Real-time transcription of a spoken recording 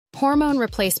Hormone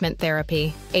replacement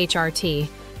therapy, HRT,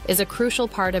 is a crucial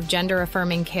part of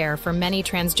gender-affirming care for many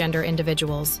transgender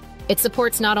individuals. It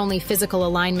supports not only physical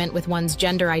alignment with one's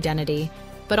gender identity,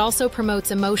 but also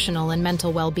promotes emotional and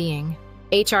mental well-being.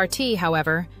 HRT,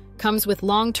 however, comes with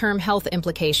long-term health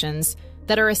implications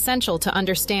that are essential to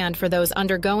understand for those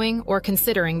undergoing or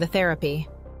considering the therapy.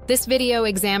 This video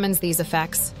examines these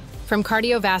effects, from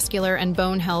cardiovascular and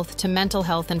bone health to mental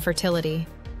health and fertility,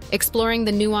 exploring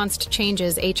the nuanced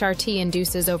changes HRT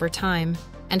induces over time,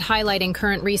 and highlighting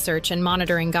current research and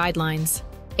monitoring guidelines.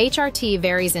 HRT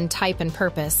varies in type and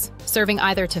purpose, serving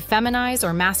either to feminize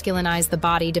or masculinize the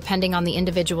body depending on the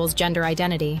individual's gender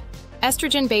identity.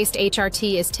 Estrogen-based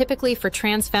HRT is typically for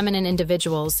trans feminine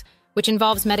individuals, which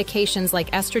involves medications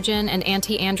like estrogen and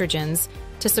anti-androgens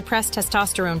to suppress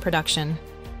testosterone production.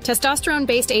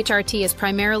 Testosterone-based HRT is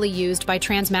primarily used by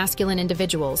transmasculine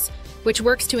individuals, which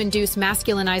works to induce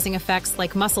masculinizing effects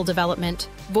like muscle development,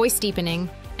 voice deepening,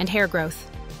 and hair growth.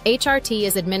 HRT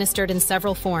is administered in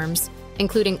several forms,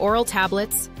 including oral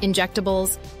tablets,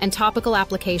 injectables, and topical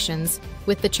applications,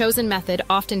 with the chosen method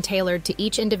often tailored to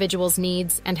each individual's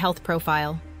needs and health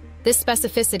profile. This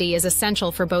specificity is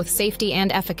essential for both safety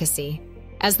and efficacy,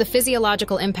 as the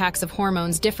physiological impacts of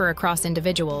hormones differ across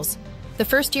individuals. The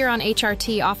first year on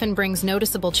HRT often brings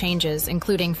noticeable changes,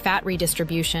 including fat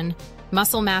redistribution,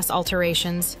 muscle mass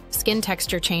alterations, skin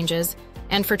texture changes,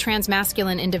 and for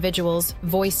transmasculine individuals,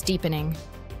 voice deepening.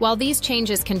 While these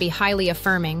changes can be highly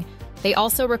affirming, they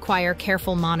also require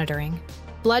careful monitoring.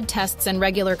 Blood tests and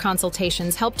regular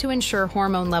consultations help to ensure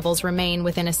hormone levels remain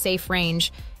within a safe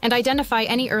range and identify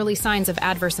any early signs of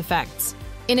adverse effects.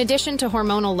 In addition to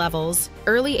hormonal levels,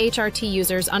 early HRT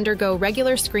users undergo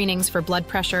regular screenings for blood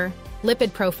pressure,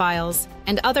 lipid profiles,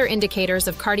 and other indicators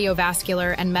of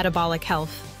cardiovascular and metabolic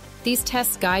health. These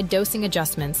tests guide dosing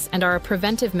adjustments and are a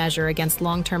preventive measure against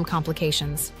long-term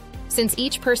complications. Since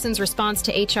each person's response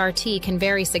to HRT can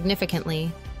vary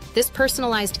significantly, this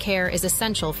personalized care is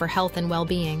essential for health and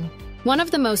well-being. One of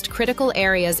the most critical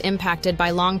areas impacted by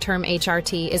long-term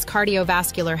HRT is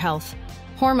cardiovascular health.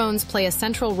 Hormones play a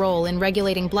central role in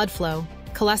regulating blood flow,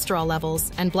 cholesterol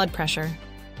levels, and blood pressure.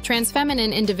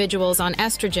 Transfeminine individuals on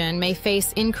estrogen may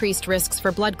face increased risks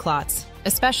for blood clots,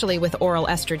 especially with oral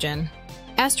estrogen.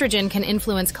 Estrogen can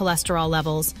influence cholesterol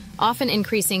levels, often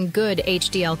increasing good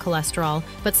HDL cholesterol,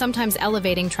 but sometimes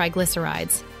elevating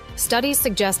triglycerides. Studies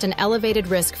suggest an elevated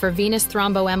risk for venous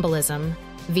thromboembolism,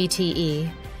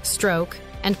 VTE, stroke,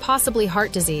 and possibly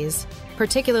heart disease,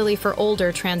 particularly for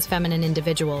older transfeminine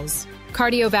individuals.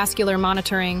 Cardiovascular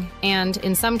monitoring and,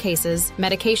 in some cases,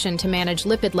 medication to manage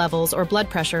lipid levels or blood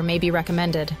pressure may be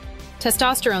recommended.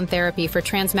 Testosterone therapy for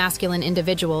transmasculine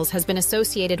individuals has been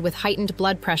associated with heightened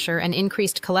blood pressure and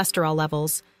increased cholesterol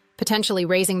levels, potentially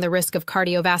raising the risk of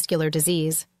cardiovascular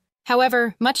disease.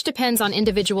 However, much depends on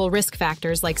individual risk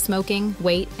factors like smoking,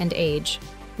 weight, and age.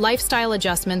 Lifestyle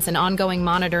adjustments and ongoing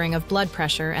monitoring of blood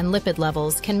pressure and lipid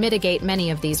levels can mitigate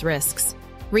many of these risks.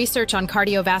 Research on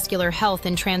cardiovascular health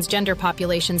in transgender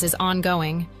populations is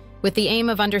ongoing, with the aim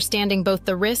of understanding both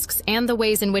the risks and the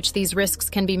ways in which these risks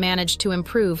can be managed to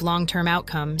improve long-term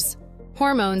outcomes.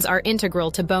 Hormones are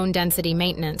integral to bone density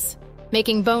maintenance,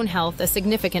 making bone health a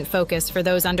significant focus for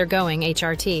those undergoing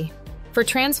HRT. For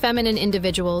transfeminine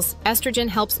individuals, estrogen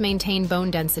helps maintain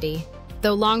bone density,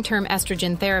 though long-term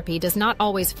estrogen therapy does not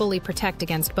always fully protect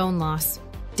against bone loss.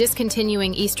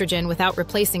 Discontinuing estrogen without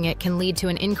replacing it can lead to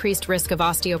an increased risk of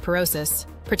osteoporosis,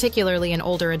 particularly in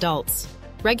older adults.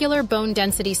 Regular bone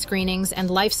density screenings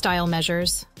and lifestyle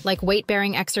measures, like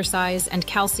weight-bearing exercise and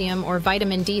calcium or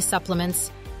vitamin D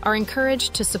supplements, are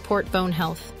encouraged to support bone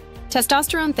health.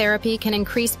 Testosterone therapy can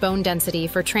increase bone density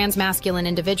for transmasculine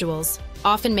individuals,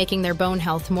 often making their bone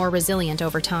health more resilient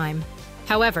over time.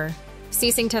 However,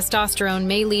 ceasing testosterone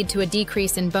may lead to a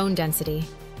decrease in bone density,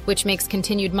 which makes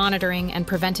continued monitoring and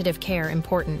preventative care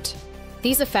important.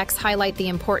 These effects highlight the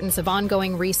importance of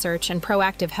ongoing research and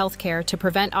proactive healthcare to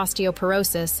prevent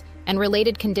osteoporosis and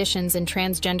related conditions in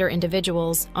transgender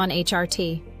individuals on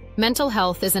HRT. Mental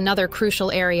health is another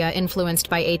crucial area influenced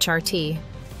by HRT,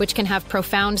 which can have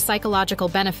profound psychological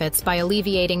benefits by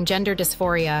alleviating gender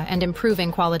dysphoria and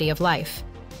improving quality of life.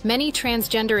 Many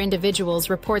transgender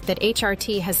individuals report that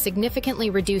HRT has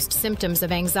significantly reduced symptoms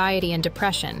of anxiety and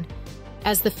depression,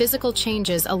 as the physical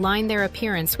changes align their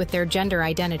appearance with their gender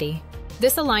identity.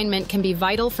 This alignment can be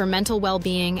vital for mental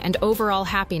well-being and overall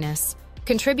happiness,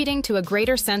 contributing to a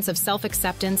greater sense of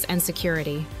self-acceptance and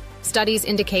security. Studies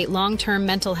indicate long-term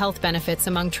mental health benefits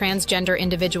among transgender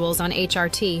individuals on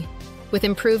HRT, with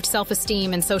improved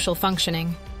self-esteem and social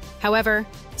functioning. However,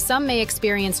 some may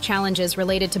experience challenges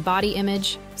related to body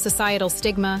image, societal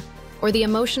stigma, or the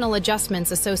emotional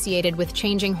adjustments associated with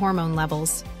changing hormone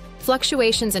levels.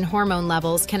 Fluctuations in hormone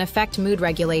levels can affect mood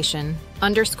regulation,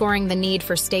 underscoring the need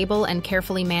for stable and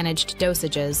carefully managed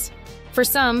dosages. For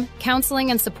some,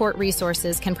 counseling and support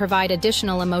resources can provide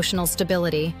additional emotional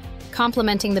stability,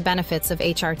 complementing the benefits of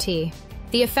HRT.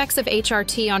 The effects of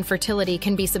HRT on fertility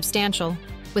can be substantial,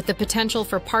 with the potential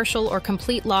for partial or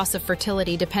complete loss of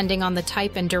fertility depending on the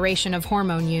type and duration of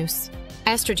hormone use.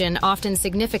 Estrogen often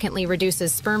significantly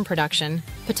reduces sperm production,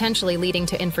 potentially leading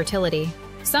to infertility.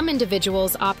 Some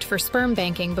individuals opt for sperm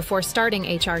banking before starting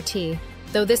HRT,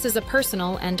 though this is a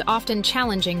personal and often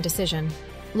challenging decision.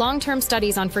 Long-term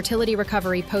studies on fertility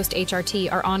recovery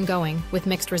post-HRT are ongoing, with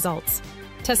mixed results.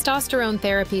 Testosterone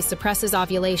therapy suppresses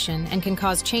ovulation and can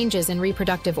cause changes in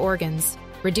reproductive organs,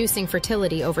 reducing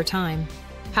fertility over time.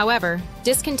 However,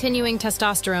 discontinuing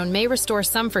testosterone may restore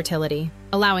some fertility,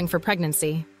 allowing for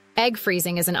pregnancy. Egg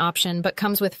freezing is an option but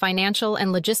comes with financial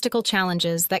and logistical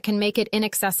challenges that can make it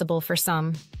inaccessible for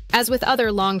some. As with other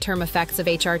long-term effects of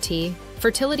HRT,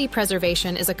 fertility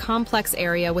preservation is a complex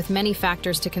area with many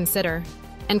factors to consider,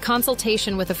 and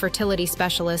consultation with a fertility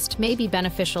specialist may be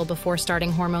beneficial before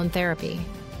starting hormone therapy.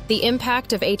 The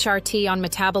impact of HRT on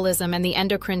metabolism and the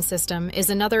endocrine system is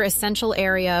another essential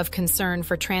area of concern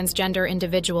for transgender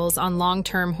individuals on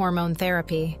long-term hormone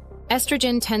therapy.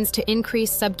 Estrogen tends to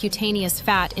increase subcutaneous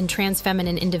fat in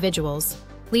transfeminine individuals,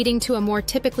 leading to a more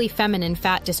typically feminine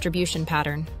fat distribution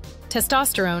pattern.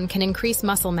 Testosterone can increase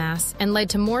muscle mass and lead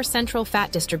to more central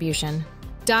fat distribution.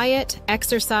 Diet,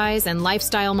 exercise, and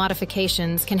lifestyle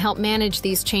modifications can help manage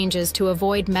these changes to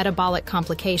avoid metabolic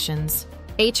complications.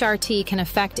 HRT can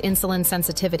affect insulin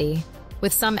sensitivity,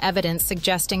 with some evidence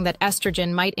suggesting that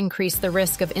estrogen might increase the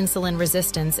risk of insulin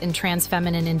resistance in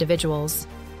transfeminine individuals.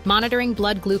 Monitoring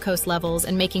blood glucose levels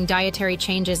and making dietary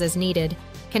changes as needed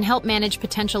can help manage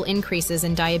potential increases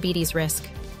in diabetes risk.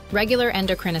 Regular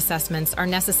endocrine assessments are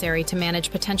necessary to manage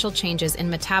potential changes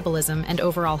in metabolism and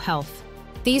overall health.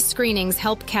 These screenings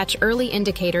help catch early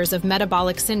indicators of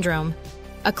metabolic syndrome,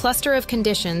 a cluster of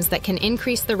conditions that can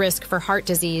increase the risk for heart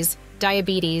disease,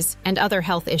 diabetes, and other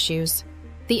health issues.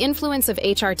 The influence of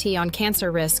HRT on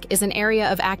cancer risk is an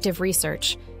area of active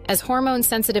research, as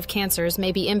hormone-sensitive cancers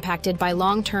may be impacted by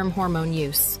long-term hormone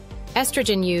use.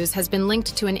 Estrogen use has been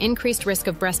linked to an increased risk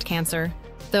of breast cancer,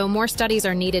 though more studies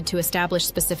are needed to establish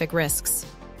specific risks.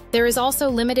 There is also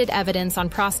limited evidence on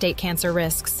prostate cancer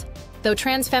risks, though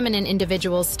transfeminine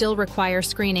individuals still require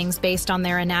screenings based on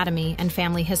their anatomy and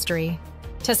family history.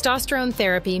 Testosterone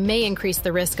therapy may increase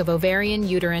the risk of ovarian,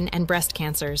 uterine, and breast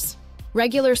cancers.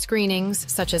 Regular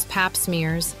screenings, such as Pap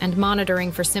smears, and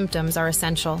monitoring for symptoms are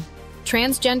essential.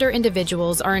 Transgender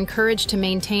individuals are encouraged to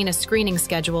maintain a screening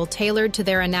schedule tailored to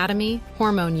their anatomy,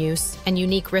 hormone use, and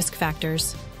unique risk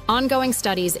factors. Ongoing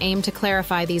studies aim to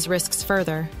clarify these risks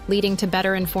further, leading to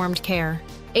better informed care.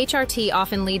 HRT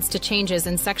often leads to changes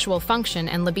in sexual function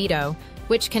and libido,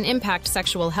 which can impact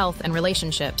sexual health and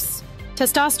relationships.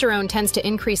 Testosterone tends to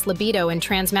increase libido in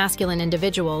transmasculine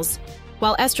individuals,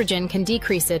 while estrogen can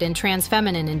decrease it in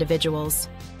transfeminine individuals.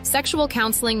 Sexual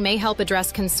counseling may help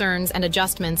address concerns and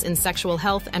adjustments in sexual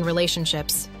health and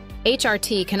relationships.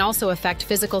 HRT can also affect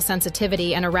physical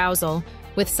sensitivity and arousal,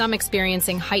 with some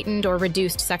experiencing heightened or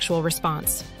reduced sexual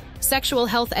response. Sexual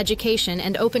health education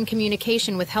and open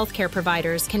communication with healthcare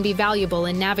providers can be valuable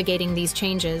in navigating these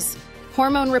changes.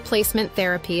 Hormone replacement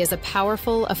therapy is a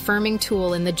powerful, affirming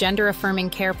tool in the gender-affirming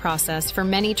care process for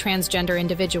many transgender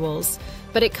individuals,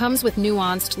 but it comes with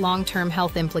nuanced long-term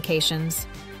health implications.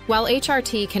 While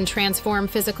HRT can transform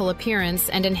physical appearance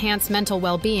and enhance mental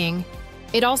well-being,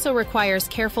 it also requires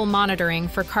careful monitoring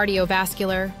for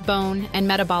cardiovascular, bone, and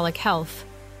metabolic health,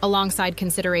 alongside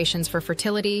considerations for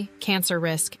fertility, cancer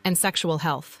risk, and sexual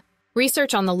health.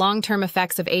 Research on the long-term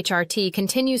effects of HRT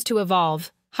continues to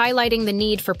evolve, highlighting the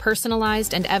need for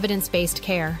personalized and evidence-based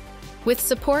care. With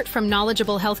support from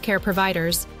knowledgeable healthcare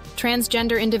providers,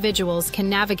 transgender individuals can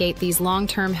navigate these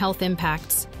long-term health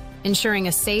impacts, ensuring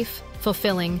a safe,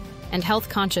 fulfilling, and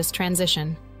health-conscious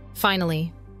transition.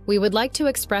 Finally, we would like to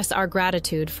express our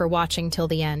gratitude for watching till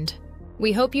the end.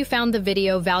 We hope you found the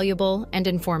video valuable and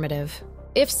informative.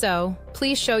 If so,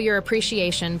 please show your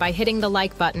appreciation by hitting the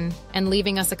like button and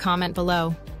leaving us a comment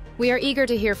below. We are eager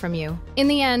to hear from you. In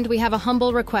the end, we have a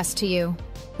humble request to you.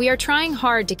 We are trying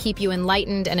hard to keep you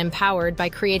enlightened and empowered by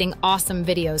creating awesome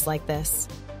videos like this.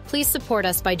 Please support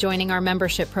us by joining our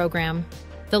membership program.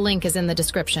 The link is in the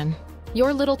description.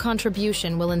 Your little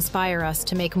contribution will inspire us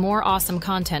to make more awesome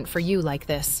content for you like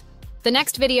this. The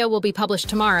next video will be published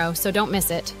tomorrow, so don't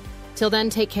miss it. Till then,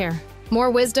 take care.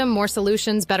 More wisdom, more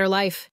solutions, better life.